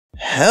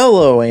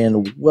Hello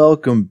and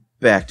welcome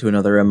back to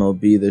another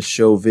MLB The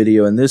Show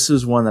video, and this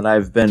is one that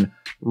I've been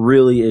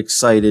really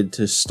excited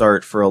to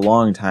start for a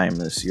long time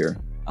this year.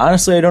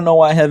 Honestly, I don't know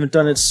why I haven't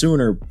done it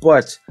sooner,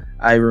 but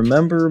I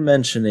remember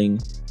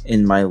mentioning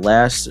in my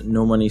last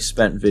No Money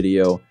Spent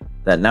video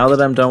that now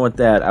that I'm done with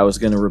that, I was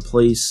going to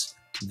replace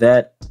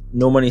that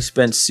No Money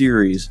Spent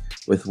series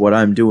with what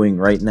I'm doing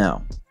right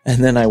now.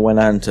 And then I went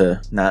on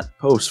to not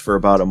post for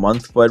about a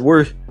month, but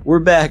we're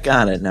back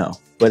on it now.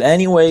 But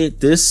anyway,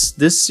 this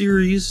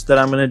series that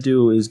I'm going to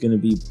do is going to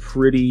be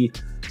pretty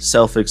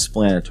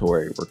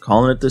self-explanatory. We're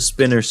calling it the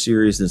Spinner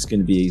series, and it's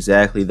going to be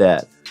exactly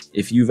that.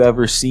 If you've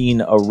ever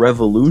seen a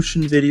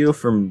Revolution video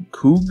from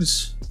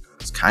Cougs,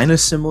 it's kind of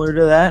similar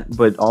to that,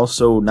 but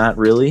also not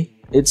really.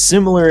 It's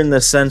similar in the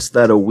sense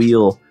that a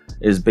wheel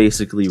is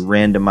basically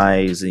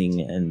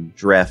randomizing and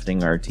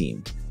drafting our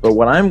team. But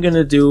what I'm going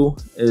to do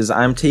is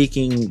I'm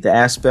taking the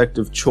aspect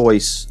of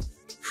choice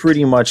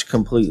pretty much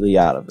completely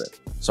out of it.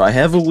 So I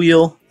have a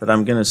wheel that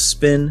I'm going to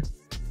spin,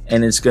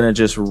 and it's going to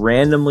just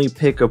randomly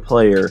pick a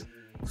player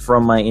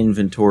from my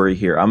inventory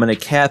here. I'm going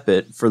to cap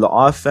it. For the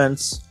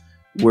offense,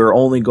 we're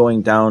only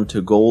going down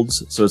to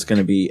golds, so it's going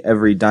to be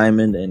every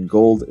diamond and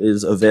gold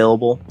is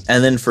available.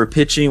 And then for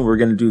pitching, we're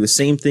going to do the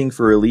same thing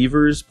for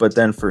relievers, but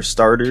then for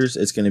starters,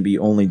 it's going to be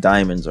only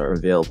diamonds are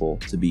available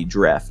to be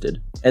drafted.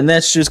 And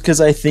that's just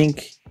because I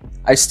think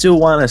I still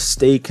want to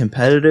stay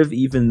competitive,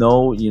 even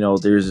though, you know,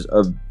 there's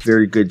a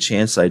very good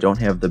chance I don't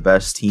have the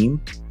best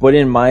team. But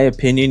in my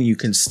opinion, you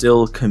can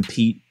still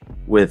compete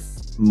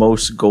with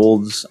most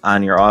golds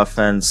on your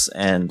offense,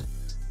 and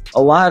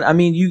a lot. I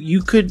mean,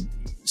 you could.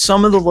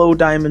 Some of the low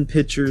diamond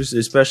pitchers,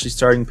 especially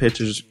starting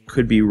pitchers,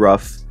 could be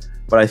rough,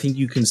 but I think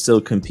you can still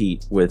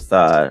compete with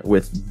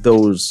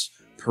those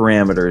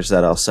parameters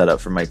that I'll set up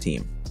for my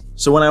team.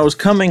 So when I was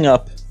coming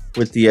up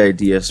with the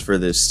ideas for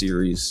this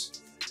series,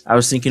 I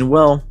was thinking,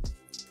 well,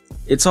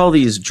 it's all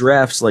these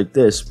drafts like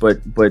this, but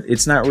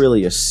it's not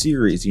really a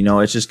series, you know,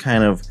 it's just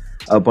kind of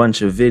a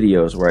bunch of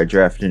videos where I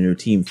draft a new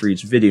team for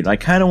each video, and I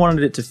kind of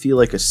wanted it to feel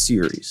like a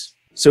series.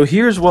 So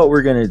here's what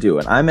we're going to do,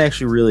 and I'm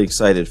actually really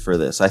excited for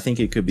this. I think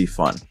it could be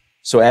fun.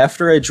 So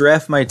after I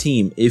draft my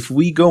team, if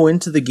we go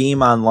into the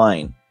game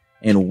online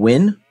and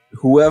win,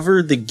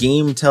 whoever the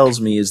game tells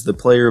me is the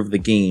player of the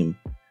game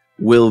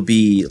will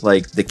be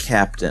like the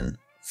captain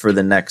for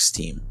the next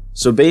team.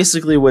 So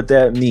basically what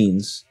that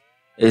means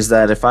is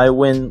that if I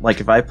win,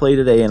 like if I play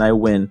today and I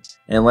win,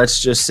 and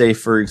let's just say,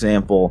 for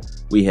example,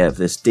 we have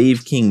this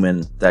Dave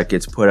Kingman that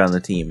gets put on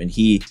the team, and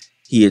he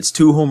hits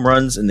 2 home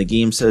runs and the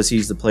game says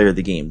he's the player of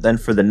the game. Then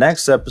for the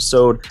next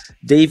episode,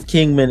 Dave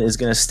Kingman is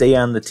going to stay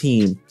on the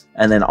team,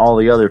 and then all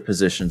the other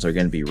positions are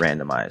going to be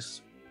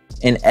randomized.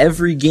 And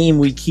every game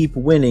we keep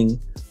winning,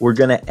 we're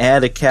going to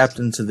add a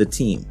captain to the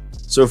team.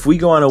 So if we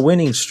go on a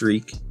winning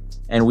streak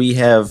and we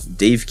have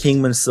Dave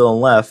Kingman still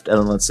left,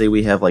 and let's say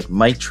we have like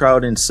Mike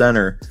Trout in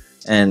center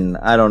and,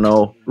 I don't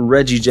know,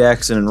 Reggie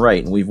Jackson in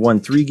right, and we've won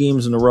 3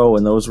 games in a row,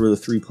 and those were the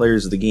 3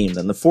 players of the game.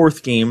 Then the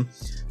 4th game,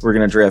 we're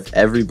going to draft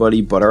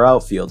everybody but our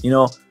outfield. You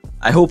know,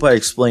 I hope I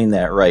explained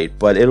that right,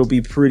 but it'll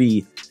be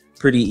pretty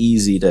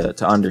easy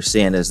to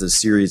understand as the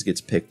series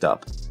gets picked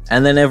up.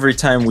 And then every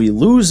time we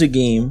lose a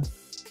game,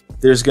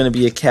 there's going to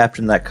be a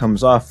captain that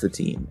comes off the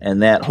team,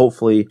 and that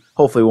hopefully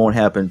won't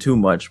happen too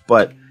much.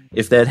 But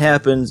if that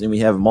happens and we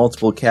have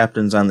multiple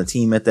captains on the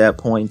team at that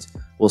point,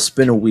 we'll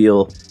spin a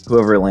wheel.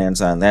 Whoever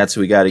lands on, that's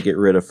who we got to get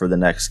rid of for the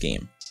next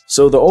game.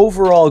 So the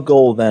overall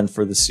goal then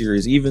for the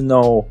series, even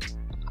though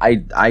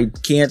I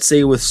can't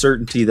say with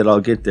certainty that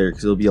I'll get there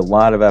because it'll be a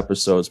lot of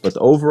episodes, but the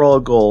overall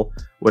goal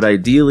would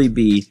ideally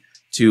be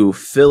to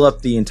fill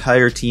up the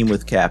entire team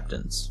with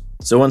captains.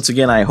 So once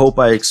again, I hope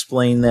I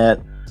explained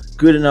that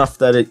good enough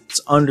that it's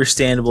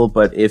understandable,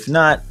 but if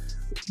not,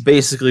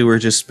 basically we're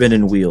just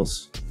spinning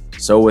wheels.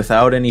 So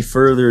without any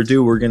further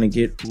ado, we're going to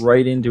get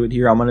right into it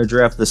here. I'm going to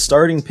draft the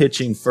starting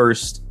pitching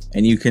first,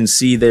 and you can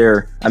see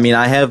there, I mean,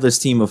 I have this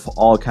team of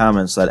all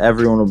comments that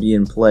everyone will be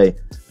in play,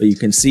 but you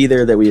can see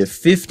there that we have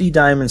 50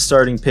 diamond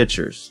starting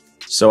pitchers.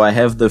 So I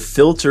have the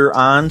filter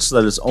on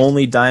so that it's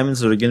only diamonds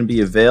that are going to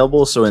be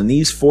available. So in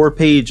these 4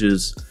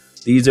 pages,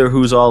 these are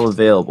who's all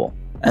available.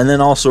 And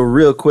then also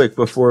real quick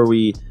before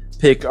we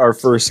pick our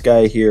first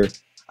guy here,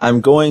 I'm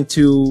going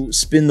to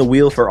spin the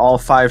wheel for all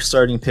 5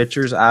 starting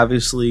pitchers.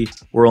 Obviously,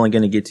 we're only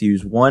going to get to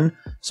use 1.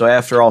 So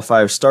after all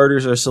 5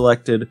 starters are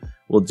selected,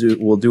 we'll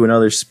do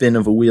another spin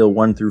of a wheel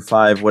 1 through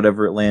 5,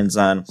 whatever it lands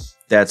on.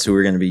 That's who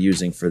we're going to be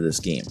using for this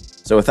game.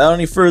 So without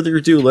any further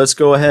ado, let's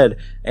go ahead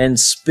and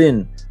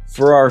spin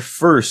for our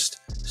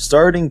first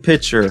starting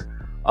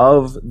pitcher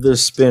of the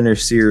Spinner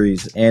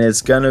series, and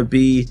it's going to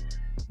be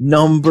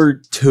number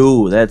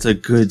 2. That's a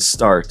good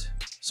start.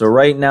 So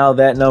right now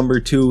that number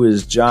 2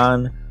 is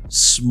John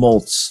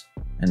Smoltz.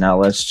 And now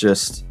let's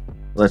just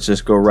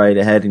go right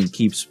ahead and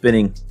keep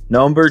spinning.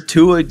 Number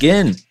 2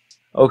 again.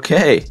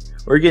 Okay,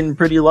 we're getting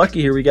pretty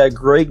lucky here. We got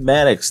Greg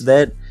Maddux.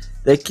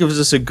 That gives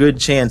us a good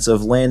chance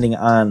of landing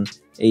on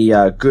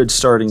a good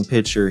starting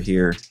pitcher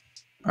here.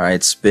 All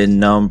right, spin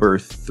number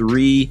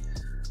 3.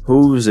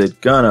 Who's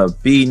it gonna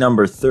be?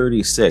 Number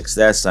 36.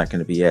 That's not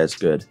gonna be as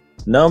good.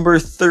 Number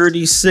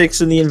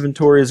 36 in the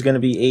inventory is going to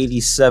be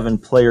 87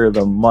 Player of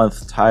the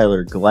Month,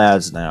 Tyler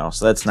Glasnow.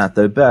 So that's not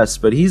the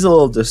best, but he's a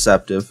little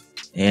deceptive.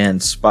 And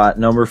spot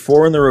number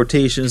 4 in the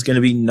rotation is going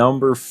to be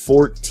number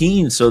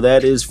 14. So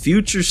that is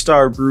Future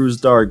Star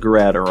Bruisdar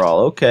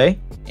Gratterall. Okay.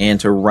 And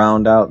to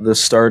round out the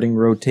starting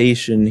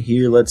rotation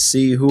here, let's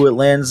see who it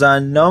lands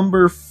on.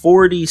 Number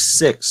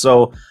 46.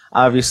 So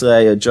obviously I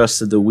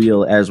adjusted the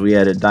wheel as we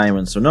added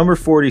diamonds. So number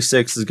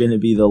 46 is going to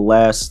be the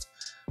last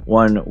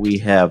one we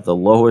have, the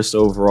lowest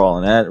overall,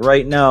 and that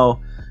right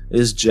now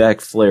is Jack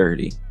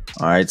Flaherty.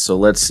 Alright, so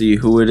let's see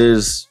who it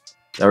is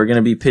that we're going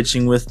to be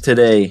pitching with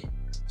today.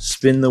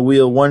 Spin the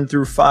wheel 1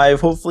 through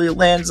 5. Hopefully it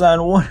lands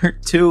on 1 or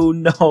 2.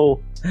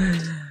 No.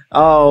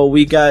 Oh,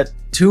 we got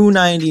 2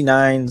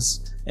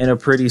 99s and a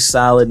pretty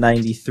solid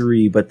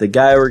 93, but the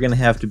guy we're going to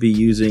have to be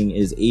using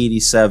is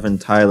 87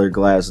 Tyler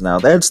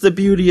Glasnow. That's the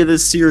beauty of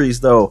this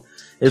series, though,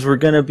 is we're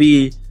going to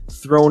be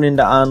thrown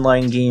into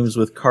online games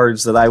with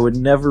cards that I would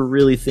never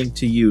really think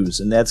to use,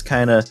 and that's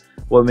kind of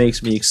what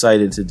makes me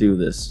excited to do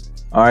this.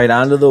 Alright,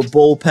 on to the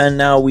bullpen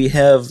now. We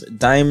have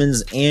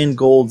diamonds and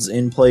golds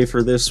in play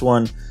for this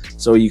one.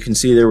 So you can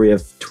see there we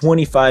have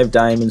 25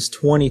 diamonds,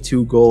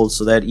 22 golds,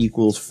 so that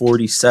equals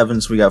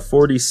 47. So we got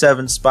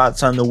 47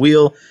 spots on the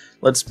wheel.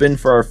 Let's spin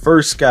for our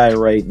first guy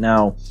right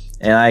now,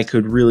 and I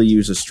could really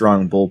use a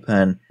strong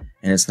bullpen,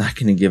 and it's not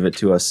going to give it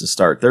to us to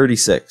start.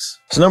 36.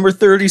 So number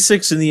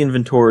 36 in the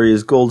inventory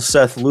is Gold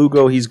Seth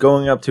Lugo. He's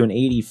going up to an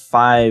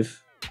 85.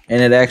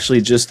 And it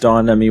actually just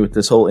dawned on me with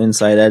this whole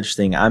inside edge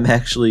thing. I'm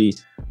actually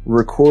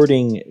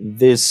recording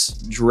this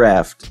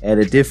draft at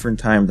a different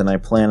time than I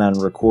plan on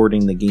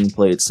recording the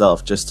gameplay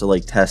itself, just to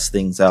like test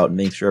things out and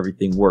make sure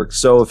everything works.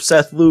 So if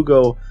Seth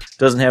Lugo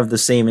doesn't have the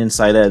same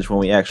inside edge when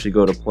we actually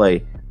go to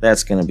play,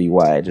 that's going to be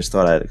why. I just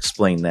thought I'd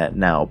explain that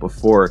now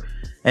before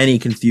any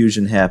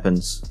confusion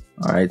happens.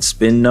 Alright,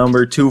 spin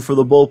number 2 for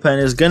the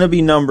bullpen is going to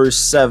be number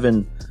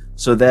 7.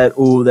 So that,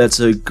 ooh, that's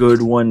a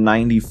good one.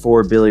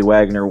 94 Billy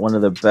Wagner, one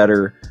of the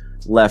better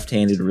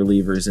left-handed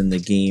relievers in the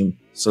game.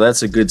 So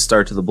that's a good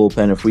start to the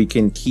bullpen if we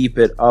can keep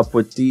it up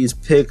with these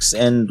picks.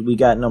 And we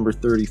got number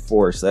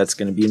 34, so that's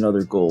going to be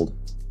another gold.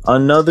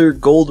 Another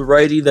gold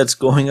righty that's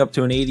going up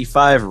to an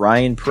 85,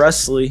 Ryan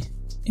Presley.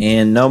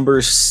 And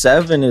number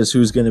 7 is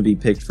who's going to be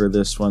picked for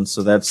this one.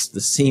 So that's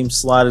the same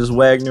slot as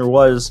Wagner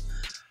was.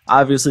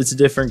 Obviously, it's a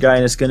different guy,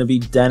 and it's going to be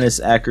Dennis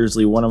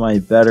Eckersley, one of my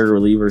better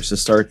relievers to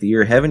start the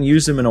year. Haven't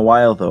used him in a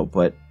while, though,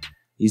 but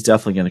he's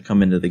definitely going to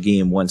come into the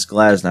game once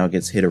Glasnow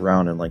gets hit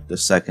around in like the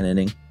 2nd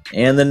inning.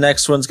 And the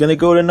next one's going to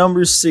go to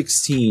number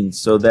 16,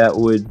 so that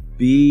would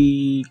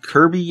be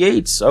Kirby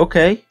Yates.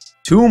 Okay.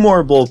 2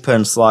 more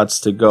bullpen slots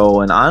to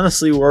go, and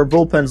honestly, our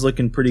bullpen's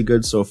looking pretty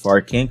good so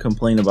far. Can't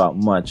complain about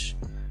much.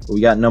 But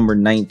we got number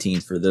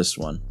 19 for this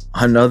one.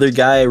 Another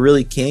guy I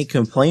really can't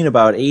complain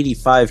about,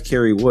 85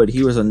 Kerry Wood.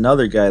 He was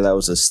another guy that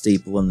was a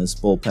staple in this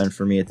bullpen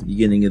for me at the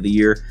beginning of the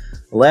year.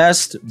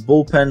 Last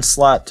bullpen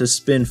slot to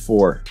spin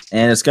for,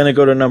 and it's going to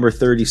go to number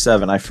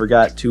 37. I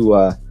forgot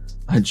to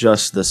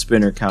adjust the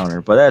spinner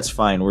counter, but that's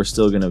fine. We're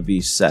still going to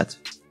be set.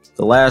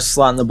 The last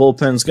slot in the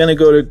bullpen is going to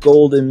go to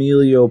Gold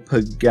Emilio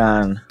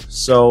Pagan.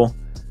 So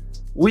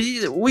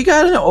we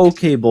got an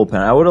okay bullpen.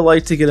 I would have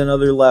liked to get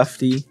another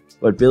lefty,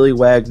 but Billy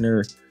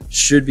Wagner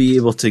should be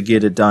able to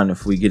get it done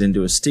if we get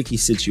into a sticky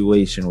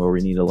situation where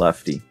we need a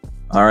lefty.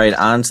 Alright,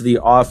 on to the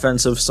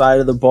offensive side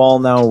of the ball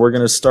now. We're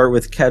going to start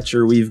with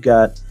catcher. We've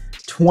got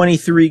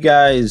 23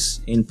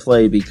 guys in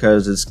play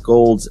because it's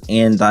golds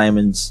and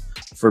diamonds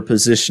for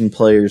position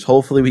players.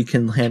 Hopefully we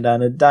can land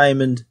on a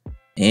diamond,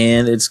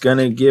 and it's going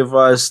to give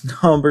us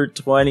number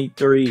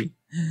 23.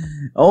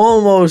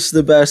 Almost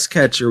the best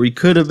catcher. We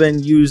could have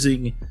been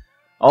using...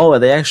 Oh,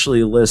 they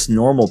actually list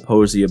normal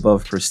Posey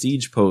above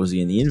prestige Posey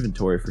in the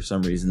inventory for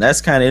some reason.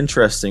 That's kind of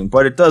interesting,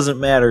 but it doesn't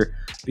matter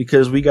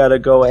because we got to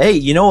go. Hey,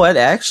 you know what?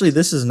 Actually,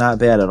 this is not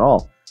bad at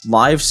all.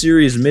 Live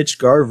Series Mitch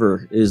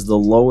Garver is the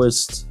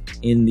lowest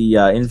in the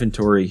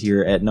inventory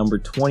here at number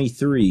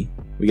 23.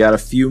 We got a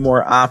few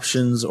more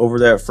options over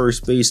there at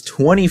first base.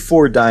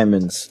 24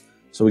 diamonds.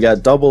 So we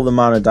got double the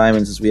amount of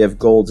diamonds as we have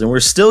golds, and we're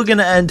still going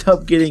to end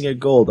up getting a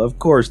gold. Of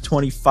course,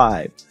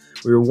 25.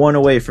 We were 1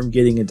 away from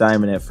getting a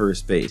diamond at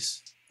first base.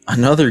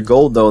 Another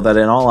gold, though, that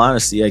in all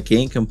honesty, I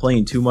can't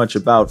complain too much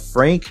about.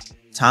 Frank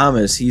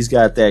Thomas, he's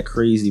got that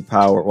crazy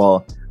power.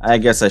 Well, I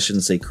guess I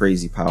shouldn't say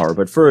crazy power,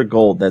 but for a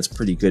gold, that's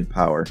pretty good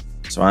power.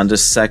 So on to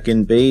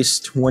second base,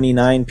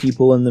 29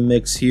 people in the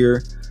mix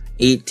here,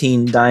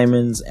 18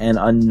 diamonds, and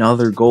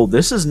another gold.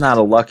 This is not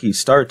a lucky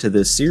start to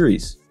this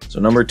series. So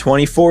number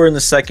 24 in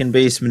the second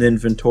baseman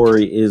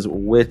inventory is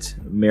Whit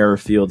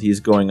Merrifield. He's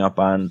going up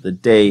on the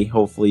day.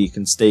 Hopefully he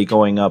can stay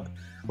going up.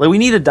 Like, we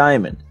need a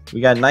diamond.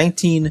 We got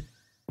 19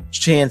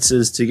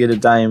 chances to get a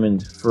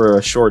diamond for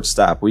a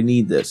shortstop. We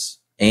need this.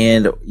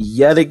 And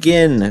yet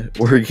again,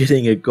 we're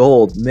getting a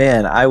gold.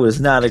 Man, I was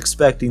not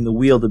expecting the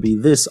wheel to be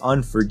this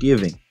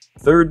unforgiving.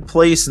 Third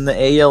place in the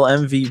AL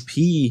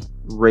MVP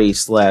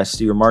race last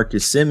year.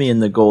 Marcus Semien,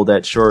 the gold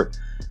at short.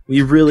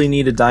 We really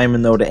need a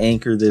diamond, though, to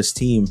anchor this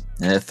team.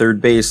 And at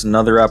third base,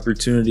 another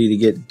opportunity to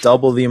get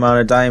double the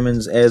amount of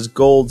diamonds as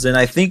golds. And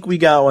I think we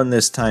got one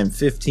this time,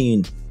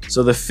 15.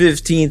 So the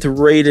 15th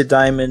rated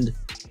diamond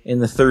in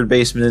the third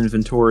baseman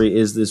inventory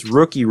is this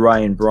rookie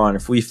Ryan Braun.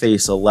 If we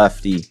face a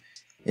lefty,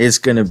 it's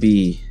going to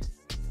be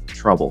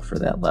trouble for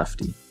that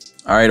lefty.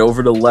 All right,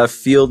 over to left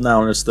field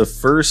now, and it's the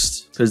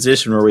first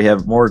position where we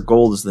have more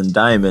golds than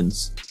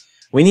diamonds.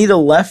 We need a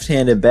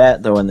left-handed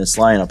bat, though, in this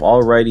lineup.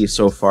 All righty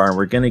so far, and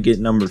we're going to get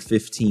number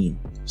 15.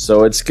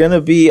 So it's going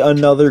to be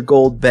another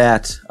gold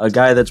bat, a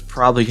guy that's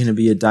probably going to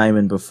be a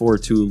diamond before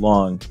too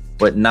long,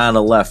 but not a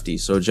lefty.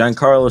 So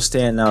Giancarlo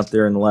Stanton out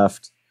there in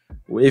left.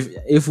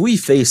 If we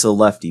face a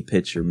lefty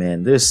pitcher,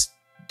 man,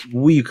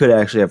 we could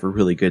actually have a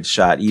really good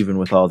shot, even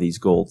with all these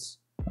golds.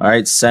 All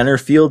right, center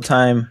field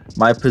time.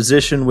 My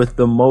position with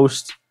the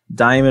most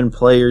diamond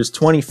players,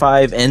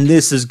 25, and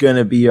this is going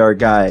to be our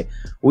guy.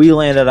 We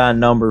landed on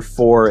number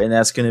 4, and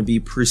that's going to be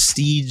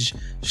Prestige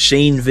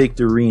Shane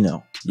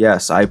Victorino.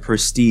 Yes, I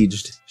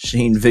prestiged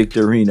Shane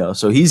Victorino.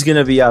 So he's going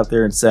to be out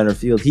there in center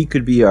field. He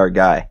could be our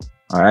guy.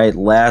 All right,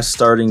 last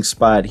starting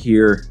spot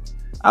here.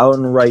 Out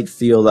in right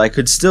field. I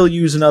could still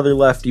use another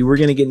lefty. We're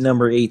going to get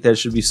number 8. That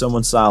should be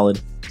someone solid.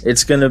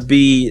 It's going to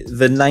be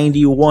the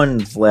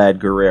 91 Vlad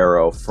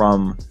Guerrero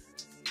from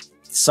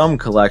some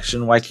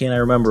collection. Why can't I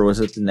remember?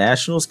 Was it the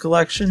Nationals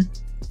collection?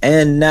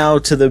 And now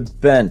to the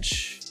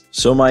bench.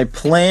 So my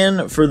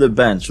plan for the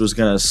bench was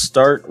going to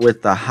start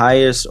with the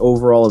highest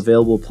overall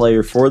available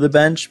player for the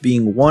bench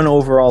being 1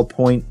 overall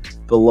point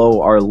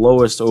below our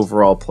lowest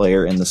overall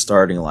player in the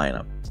starting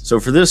lineup. So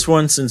for this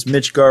one, since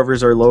Mitch Garver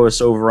is our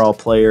lowest overall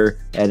player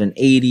at an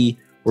 80,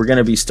 we're going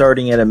to be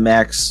starting at a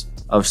max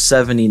of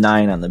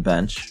 79 on the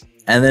bench.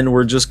 And then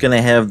we're just going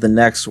to have the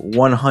next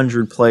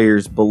 100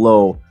 players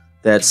below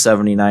that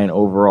 79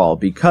 overall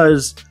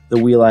because the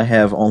wheel I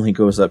have only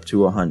goes up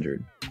to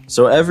 100.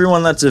 So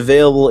everyone that's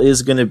available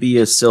is going to be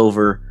a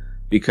silver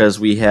because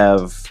we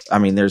have,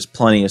 there's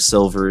plenty of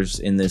silvers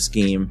in this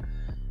game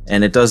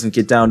and it doesn't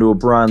get down to a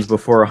bronze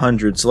before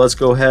 100. So let's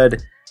go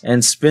ahead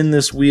and spin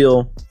this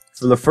wheel.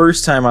 For the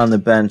first time on the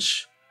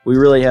bench, we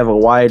really have a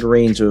wide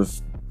range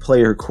of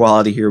player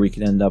quality here we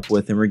can end up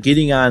with, and we're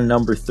getting on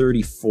number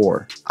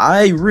 34.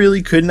 I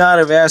really could not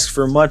have asked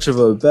for much of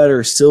a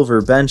better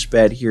silver bench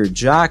bat here,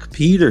 Jock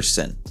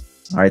Peterson.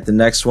 All right, the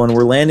next one,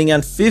 we're landing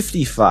on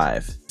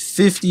 55.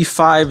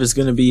 55 is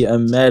going to be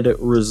Ahmed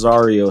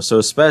Rosario, so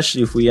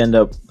especially if we end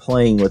up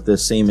playing with the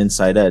same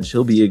inside edge,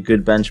 he'll be a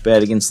good bench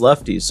bat against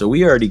lefties. So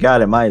we already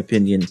got, in my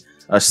opinion,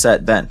 a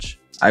set bench.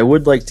 I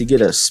would like to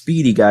get a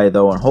speedy guy,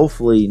 though, and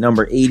hopefully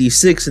number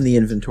 86 in the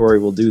inventory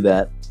will do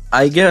that.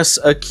 I guess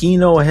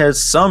Aquino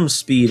has some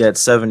speed at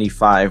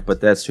 75,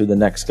 but that's who the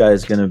next guy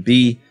is going to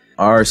be.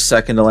 Our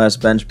second to last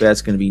bench bat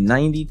is going to be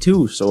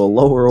 92, so a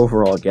lower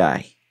overall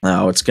guy.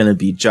 Now it's going to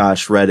be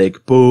Josh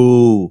Reddick.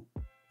 Boo!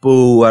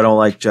 Boo, I don't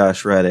like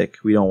Josh Reddick.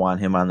 We don't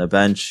want him on the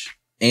bench.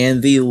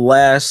 And the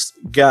last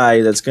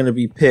guy that's going to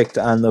be picked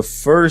on the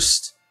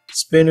first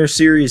Spinner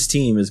Series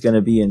team is going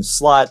to be in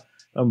slot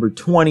number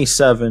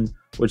 27,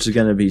 which is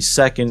going to be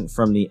second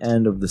from the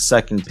end of the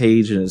second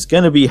page, and it's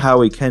going to be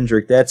Howie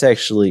Kendrick. That's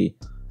actually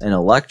an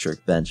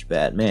electric bench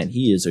bat. Man,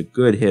 he is a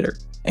good hitter.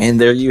 And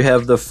there you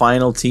have the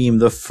final team,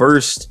 the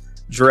first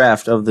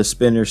draft of the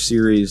Spinner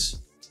Series.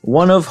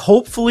 One of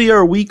hopefully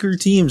our weaker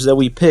teams that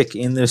we pick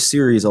in this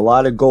series. A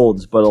lot of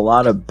golds, but a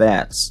lot of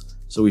bats.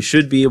 So we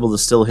should be able to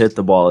still hit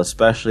the ball,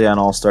 especially on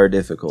All-Star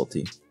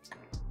difficulty.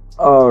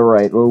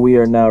 Alright, well, we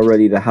are now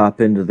ready to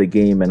hop into the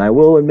game, and I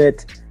will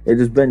admit, it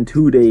has been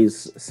 2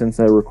 days since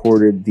I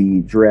recorded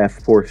the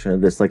draft portion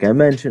of this. Like I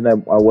mentioned, I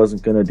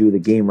wasn't going to do the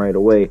game right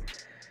away.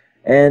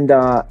 And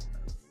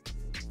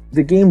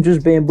the game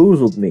just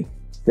bamboozled me.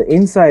 The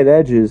inside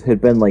edges had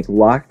been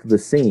locked the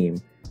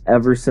same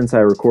ever since I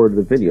recorded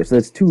the video. So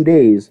that's 2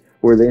 days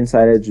where the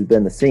inside edge has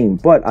been the same.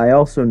 But I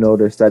also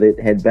noticed that it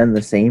had been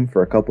the same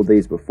for a couple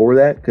days before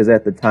that. Because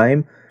at the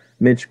time,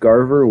 Mitch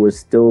Garver was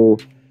still,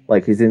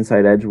 his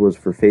inside edge was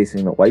for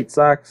facing the White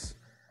Sox.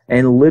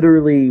 And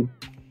literally,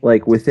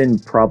 within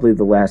probably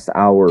the last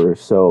hour or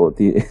so,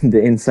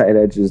 the inside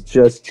edges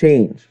just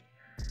changed.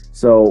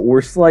 So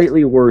we're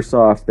slightly worse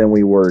off than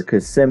we were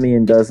because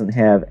Semien doesn't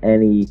have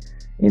any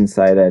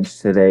inside edge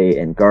today,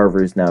 and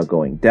Garver's now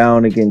going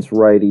down against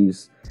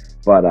righties.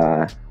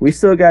 But we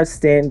still got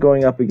Stanton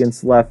going up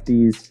against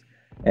lefties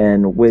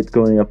and Witt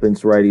going up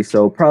against righties, so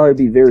it'll probably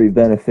be very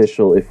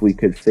beneficial if we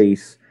could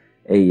face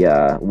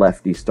a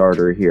lefty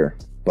starter here.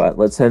 But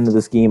let's head into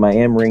this game. I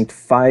am ranked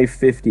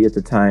 550 at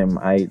the time.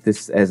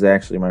 This is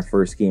actually my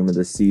first game of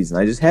the season.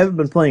 I just haven't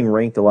been playing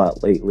ranked a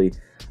lot lately.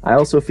 I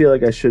also feel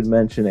like I should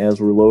mention as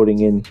we're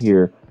loading in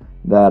here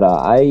that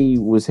I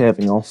was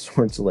having all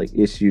sorts of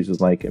issues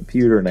with my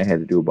computer, and I had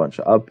to do a bunch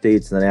of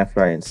updates. And then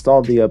after I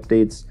installed the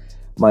updates,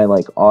 my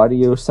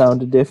audio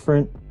sounded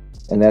different,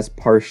 and that's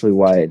partially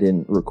why I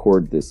didn't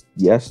record this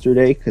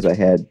yesterday, because I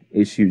had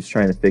issues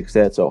trying to fix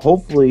that. So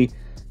hopefully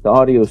the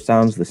audio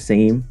sounds the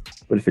same.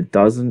 But if it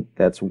doesn't,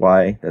 that's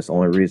why. That's the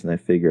only reason I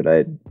figured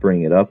I'd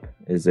bring it up,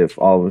 is if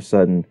all of a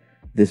sudden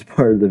this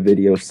part of the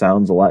video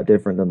sounds a lot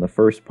different than the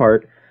first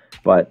part.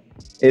 But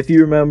if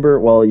you remember,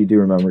 well, you do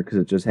remember because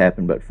it just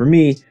happened. But for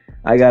me,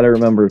 I got to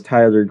remember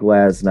Tyler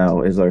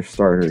Glasnow is our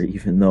starter,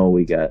 even though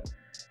we got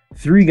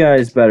 3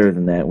 guys better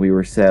than that. We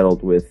were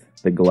saddled with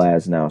the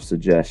Glasnow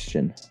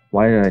suggestion.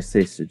 Why did I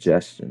say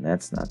suggestion?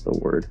 That's not the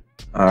word.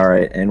 All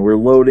right, and we're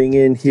loading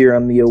in here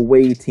on the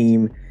away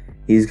team.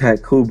 He's got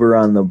Kluber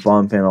on the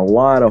bump and a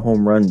lot of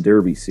home run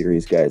derby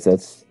series, guys.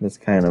 That's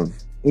kind of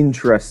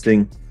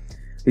interesting.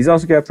 He's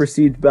also got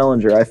Prestige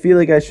Bellinger. I feel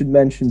like I should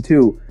mention,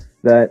 too,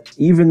 that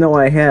even though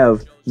I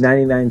have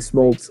 99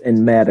 Smoltz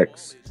and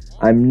Maddox,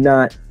 I'm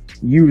not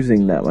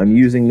using them. I'm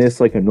using this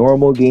like a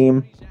normal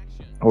game.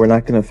 We're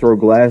not going to throw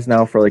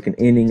Glasnow for like an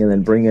inning and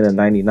then bring in a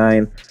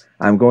 99.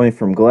 I'm going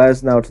from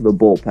Glasnow to the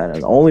bullpen.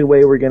 And the only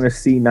way we're going to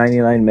see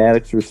 99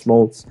 Maddox or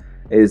Smoltz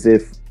is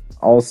if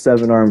all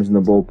 7 arms in the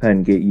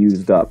bullpen get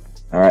used up.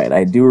 All right,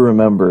 I do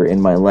remember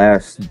in my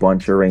last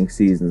bunch of ranked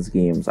seasons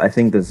games, I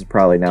think this is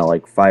probably now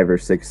like 5 or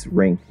 6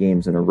 ranked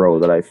games in a row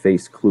that I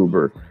faced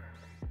Kluber.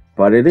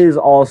 But it is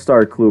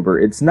all-star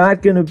Kluber. It's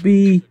not going to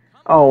be...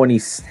 Oh, and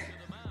he's...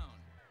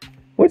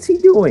 What's he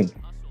doing?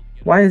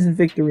 Why isn't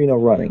Victorino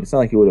running? It's not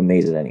like he would have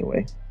made it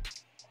anyway.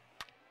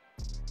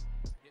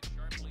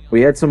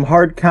 We had some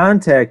hard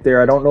contact there.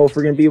 I don't know if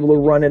we're going to be able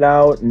to run it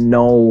out.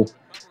 No.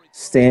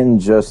 Stand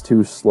just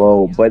too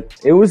slow. But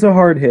it was a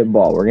hard hit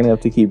ball. We're going to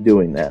have to keep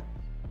doing that.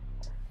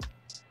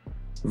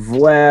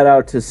 Vlad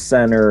out to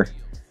center.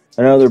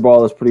 Another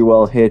ball is pretty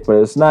well hit, but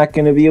it's not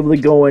going to be able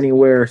to go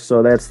anywhere.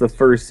 So that's the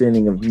first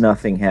inning of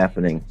nothing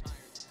happening.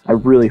 I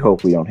really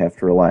hope we don't have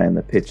to rely on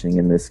the pitching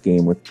in this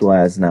game with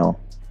Glasnow.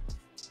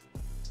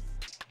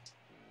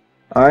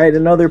 All right,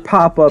 another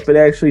pop-up. It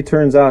actually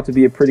turns out to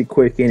be a pretty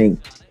quick inning.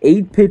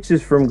 8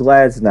 pitches from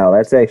Glasnow.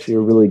 That's actually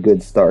a really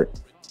good start.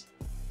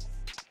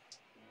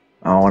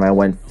 Oh, and I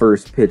went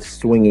first pitch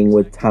swinging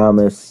with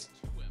Thomas.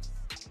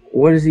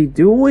 What is he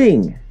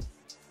doing?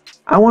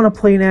 I want to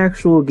play an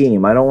actual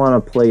game. I don't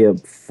want to play a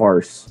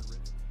farce.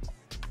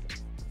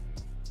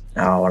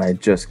 Oh, and I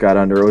just got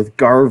under it with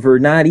Garver.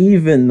 Not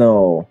even,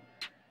 though.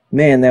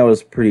 Man, that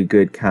was pretty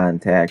good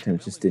contact, and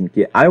it just didn't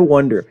get... I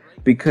wonder,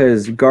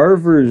 because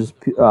Garver's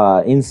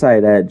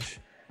inside edge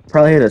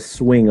probably had a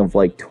swing of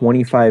like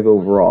 25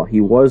 overall.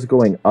 He was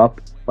going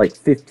up like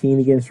 15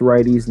 against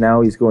righties.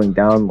 Now he's going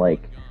down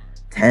like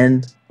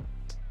 10.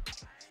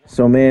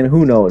 So, man,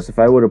 who knows? If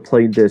I would have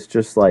played this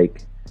just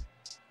like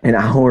an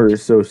hour or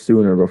so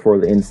sooner before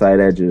the inside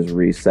edges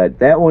reset,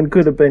 that one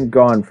could have been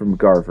gone from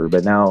Garver.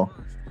 But now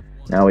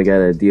we got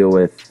to deal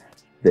with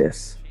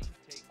this.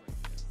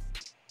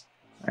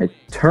 I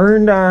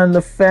turned on the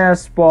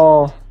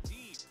fastball.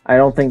 I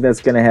don't think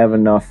that's going to have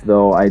enough,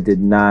 though. I did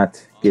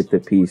not get the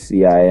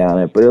PCI on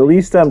it, but at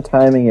least I'm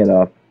timing it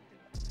up.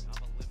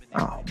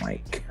 Oh,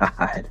 my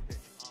God.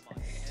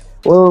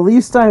 Well, at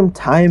least I'm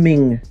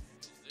timing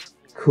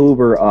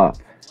Kluber up.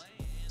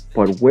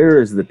 But where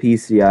is the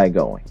PCI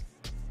going?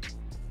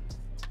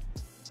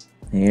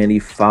 And he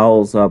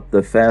fouls up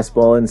the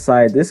fastball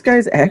inside. This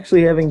guy's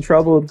actually having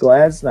trouble with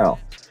Glasnow.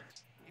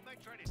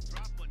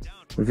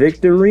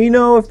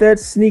 Victorino, if that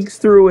sneaks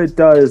through, it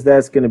does.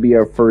 That's going to be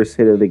our first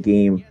hit of the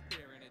game.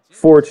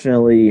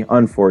 Fortunately,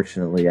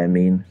 unfortunately, I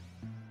mean,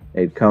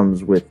 it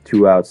comes with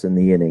 2 outs in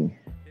the inning.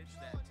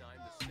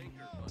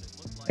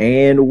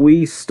 And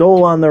we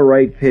stole on the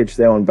right pitch.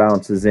 That one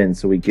bounces in,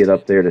 so we get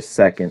up there to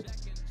second.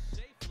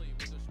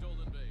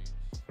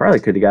 Probably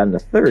could have gotten to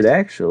third,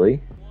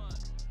 actually.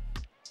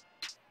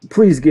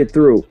 Please get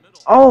through.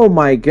 Oh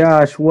my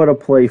gosh, what a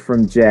play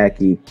from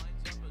Jackie.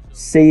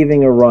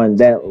 Saving a run.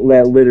 That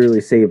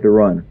literally saved a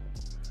run.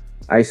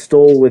 I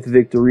stole with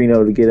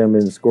Victorino to get him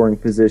in scoring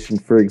position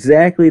for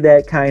exactly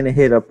that kind of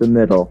hit up the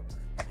middle.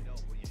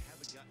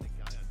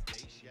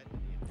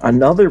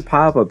 Another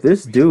pop-up.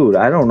 This dude,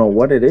 I don't know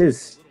what it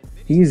is.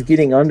 He's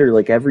getting under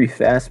like every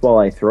fastball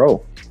I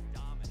throw.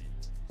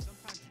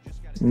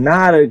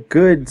 Not a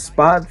good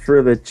spot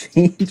for the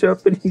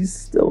changeup, and he's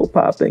still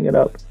popping it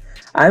up.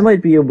 I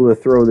might be able to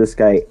throw this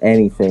guy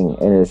anything,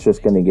 and it's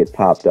just going to get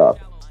popped up.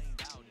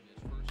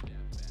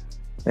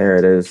 There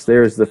it is.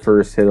 There's the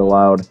first hit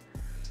allowed.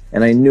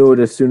 And I knew it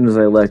as soon as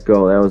I let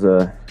go.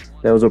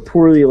 That was a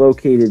poorly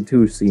located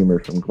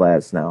 2-seamer from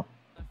Glasnow.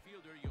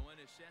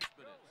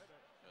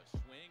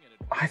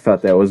 I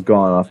thought that was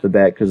gone off the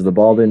bat because the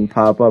ball didn't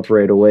pop up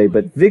right away.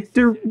 But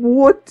Victor,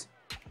 what?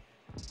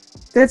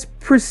 That's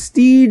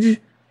prestige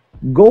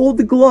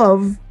Gold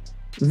Glove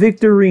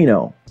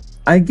Victorino.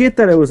 I get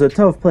that it was a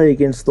tough play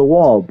against the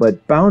wall,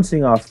 but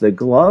bouncing off the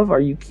glove? Are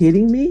you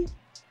kidding me?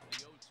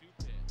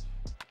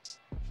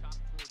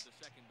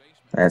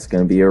 That's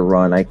going to be a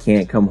run. I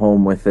can't come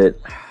home with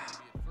it.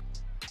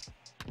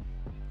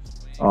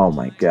 Oh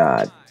my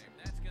God.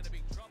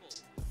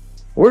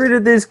 Where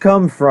did this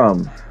come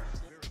from?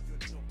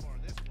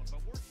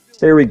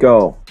 There we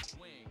go.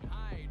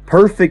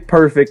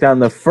 Perfect on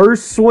the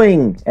first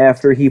swing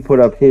after he put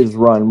up his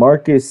run.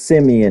 Marcus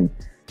Semien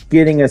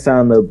getting us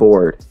on the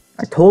board.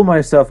 I told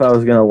myself I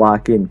was going to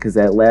lock in because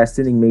that last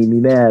inning made me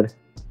mad.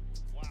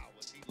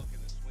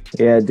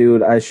 Yeah,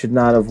 dude, I should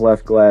not have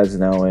left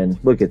Glasnow in.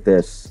 Look at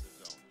this.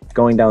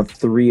 Going down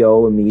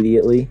 3-0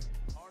 immediately.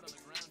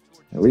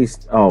 At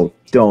least, oh,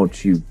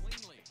 don't you.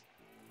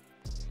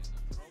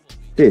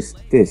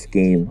 This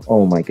game,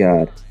 oh my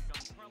god.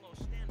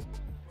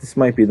 This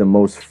might be the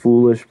most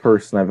foolish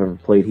person I've ever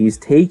played. He's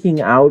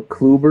taking out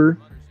Kluber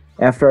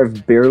after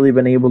I've barely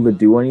been able to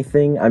do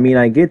anything. I mean,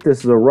 I get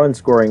this as a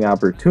run-scoring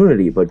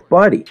opportunity, but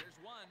buddy,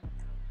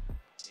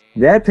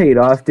 that paid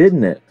off,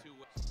 didn't it?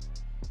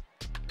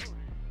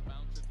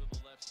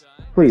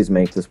 Please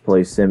make this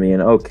play, Simeon.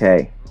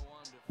 Okay.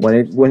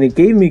 When it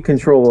gave me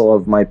control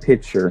of my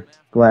pitcher,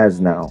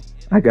 Glasnow,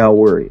 I got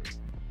worried.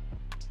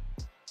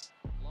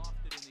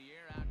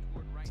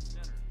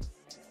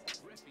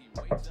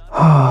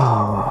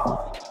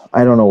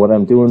 I don't know what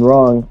I'm doing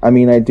wrong. I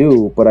mean, I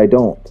do, but I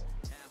don't.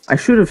 I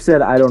should have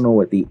said I don't know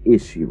what the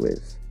issue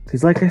is.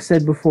 Because like I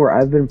said before,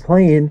 I've been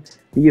playing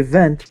the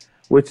event,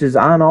 which is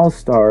on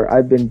All-Star.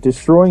 I've been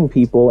destroying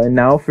people, and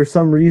now for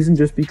some reason,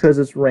 just because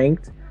it's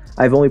ranked,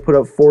 I've only put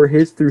up 4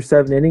 hits through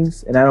 7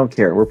 innings, and I don't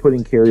care. We're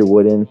putting Kerry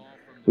Wood in.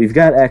 We've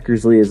got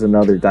Eckersley as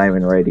another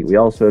diamond righty. We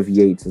also have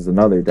Yates as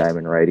another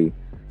diamond righty.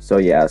 So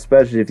yeah,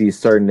 especially if he's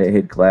starting to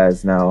hit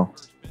Glasnow.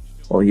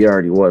 Well, he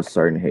already was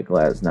starting to hit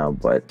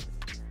Glasnow, but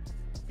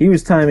he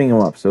was timing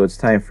him up, so it's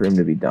time for him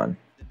to be done.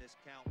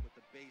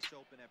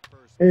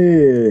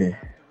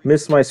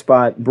 Missed my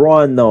spot.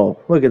 Braun, though.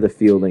 Look at the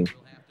fielding.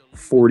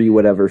 40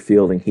 whatever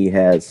fielding he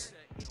has.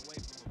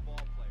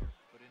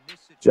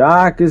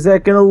 Jock, is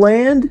that going to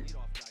land?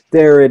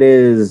 There it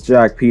is.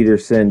 Jock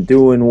Peterson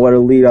doing what a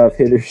leadoff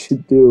hitter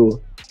should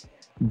do.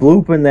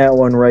 Blooping that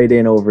one right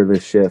in over the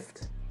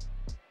shift.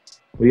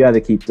 We got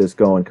to keep this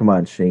going. Come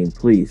on, Shane,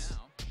 please.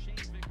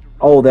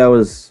 Oh, that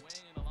was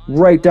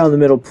right down the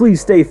middle.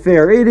 Please stay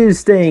fair. It is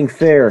staying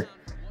fair.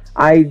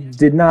 I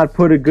did not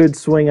put a good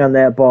swing on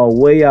that ball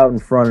way out in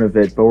front of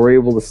it, but we're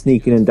able to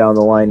sneak it in down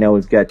the line. Now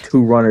we've got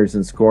 2 runners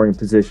in scoring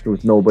position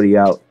with nobody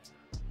out.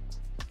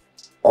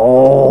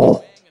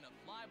 Oh,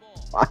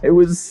 I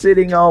was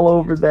sitting all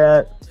over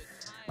that.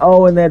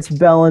 Oh, and that's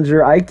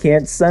Bellinger. I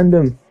can't send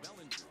him.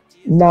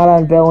 Not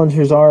on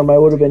Bellinger's arm. I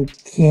would have been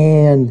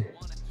canned.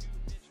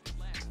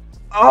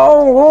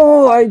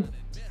 I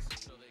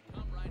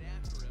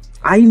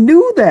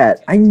knew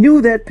that. I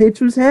knew that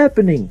pitch was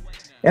happening.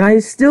 And I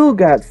still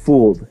got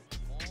fooled.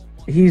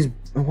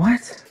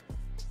 What?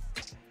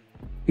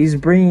 He's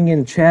bringing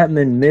in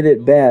Chapman mid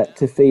at bat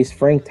to face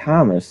Frank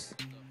Thomas.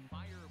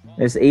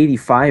 It's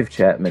 85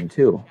 Chapman,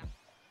 too.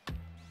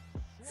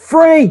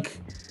 Frank!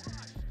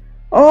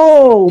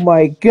 Oh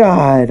my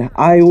god.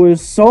 I was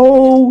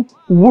so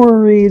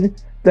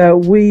worried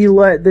that we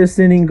let this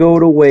inning go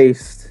to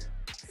waste.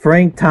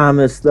 Frank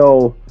Thomas,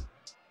 though.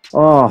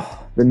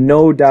 Oh, the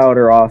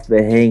no-doubter off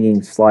the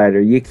hanging slider.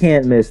 You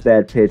can't miss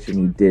that pitch, and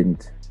he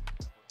didn't.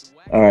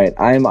 Alright,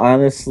 I'm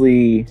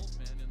honestly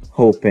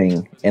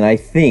hoping, and I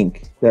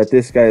think, that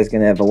this guy is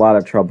going to have a lot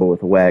of trouble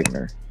with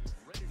Wagner.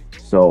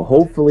 So,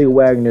 hopefully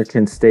Wagner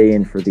can stay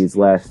in for these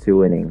last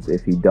 2 innings,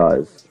 if he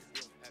does.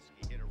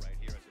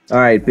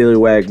 Alright, Billy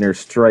Wagner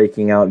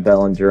striking out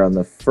Bellinger on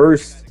the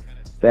first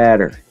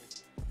batter.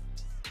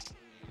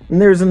 And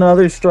there's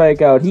another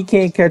strikeout. He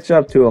can't catch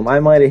up to him. I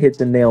might have hit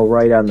the nail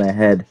right on the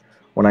head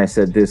when I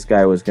said this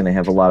guy was going to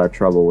have a lot of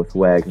trouble with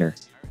Wagner.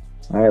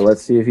 All right,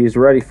 let's see if he's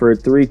ready for a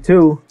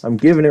 3-2. I'm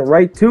giving it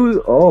right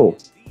to... Oh,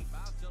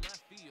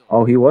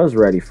 he was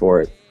ready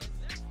for it.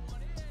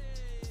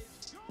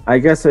 I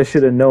guess I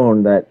should have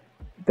known that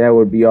that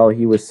would be all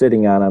he was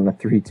sitting on the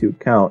 3-2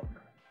 count.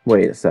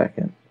 Wait a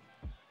second.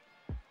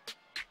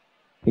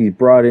 He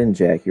brought in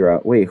Jack. You're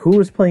out. Wait, who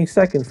was playing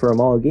second for him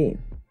all game?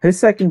 His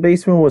second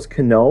baseman was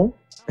Cano?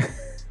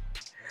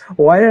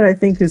 Why did I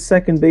think his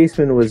second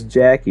baseman was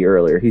Jackie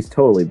earlier? He's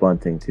totally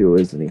bunting too,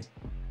 isn't he?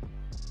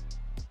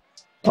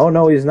 Oh,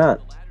 no, he's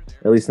not.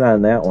 At least not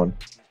in that one.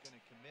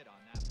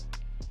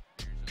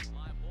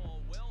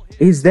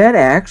 Is that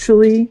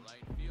actually?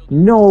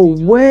 No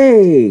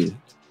way!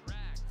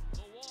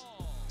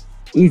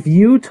 If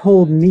you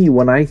told me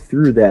when I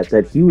threw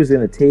that he was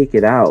going to take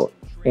it out,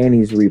 and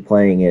he's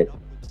replaying it,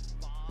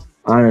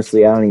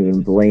 honestly, I don't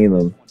even blame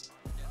him.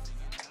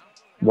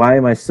 Why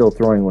am I still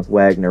throwing with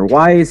Wagner?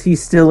 Why is he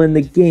still in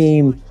the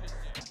game?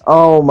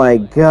 Oh my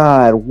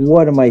god,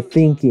 what am I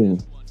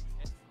thinking?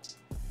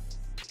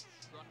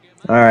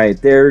 Alright,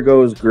 there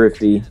goes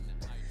Griffey.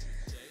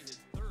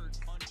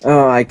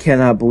 Oh, I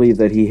cannot believe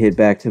that he hit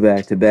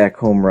back-to-back-to-back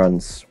home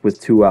runs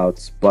with 2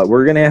 outs. But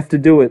we're going to have to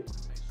do it.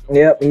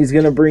 Yep, he's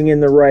going to bring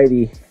in the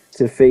righty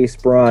to face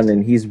Braun,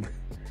 and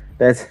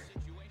that's...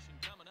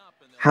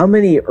 How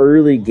many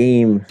early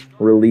game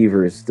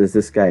relievers does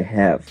this guy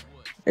have?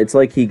 It's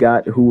like he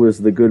got who was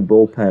the good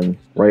bullpen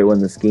right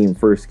when this game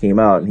first came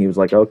out, and he was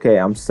like, okay,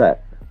 I'm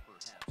set.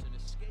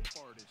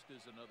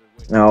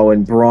 Oh,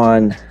 and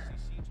Braun's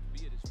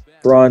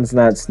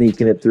not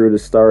sneaking it through to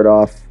start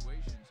off.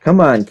 Come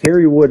on,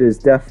 Kerry Wood is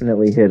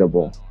definitely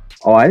hittable.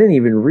 Oh, I didn't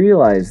even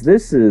realize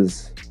this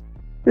is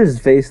This is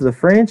face of the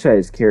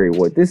franchise, Kerry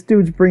Wood. This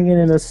dude's bringing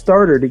in a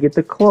starter to get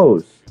the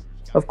close.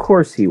 Of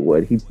course he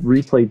would. He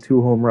replayed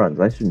 2 home runs.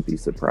 I shouldn't be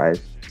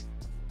surprised.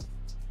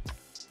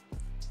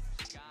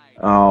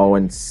 Oh,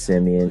 and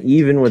Simeon.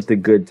 Even with the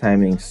good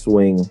timing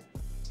swing.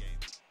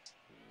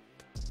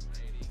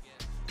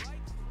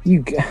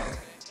 You got...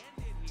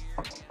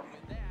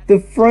 The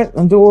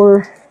front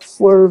door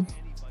slurve.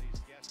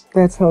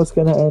 That's how it's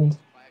going to end.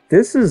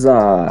 This is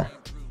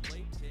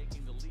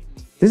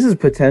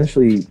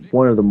potentially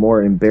one of the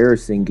more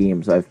embarrassing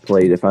games I've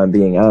played, if I'm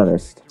being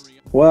honest.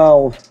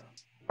 Well,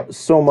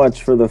 so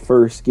much for the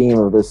first game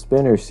of the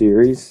Spinner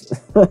series.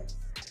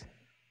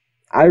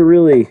 I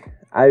really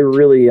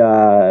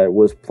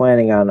was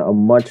planning on a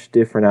much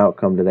different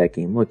outcome to that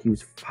game. Look, he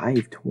was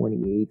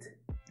 528.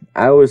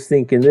 I was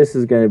thinking this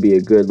is going to be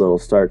a good little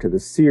start to the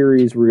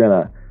series. We're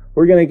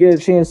gonna get a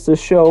chance to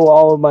show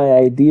all of my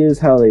ideas,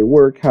 how they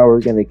work, how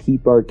we're gonna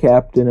keep our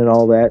captain and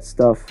all that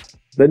stuff.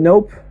 But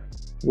nope,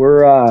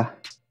 we're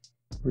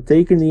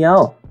taking the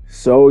L.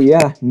 So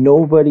yeah,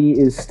 nobody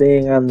is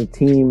staying on the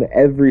team.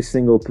 Every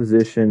single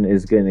position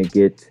is gonna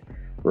get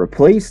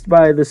replaced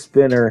by the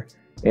Spinner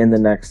in the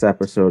next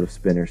episode of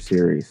Spinner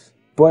series.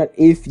 But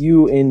if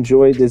you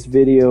enjoyed this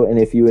video and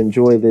if you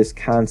enjoy this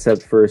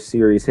concept for a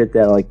series, hit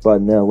that like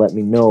button, that'll let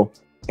me know.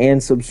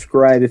 And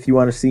subscribe if you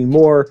want to see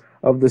more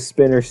of the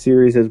Spinner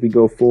series as we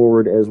go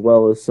forward, as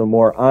well as some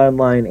more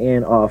online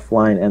and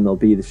offline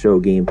MLB The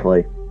Show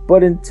gameplay.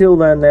 But until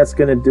then, that's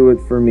going to do it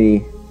for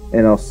me,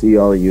 and I'll see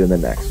all of you in the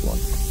next one.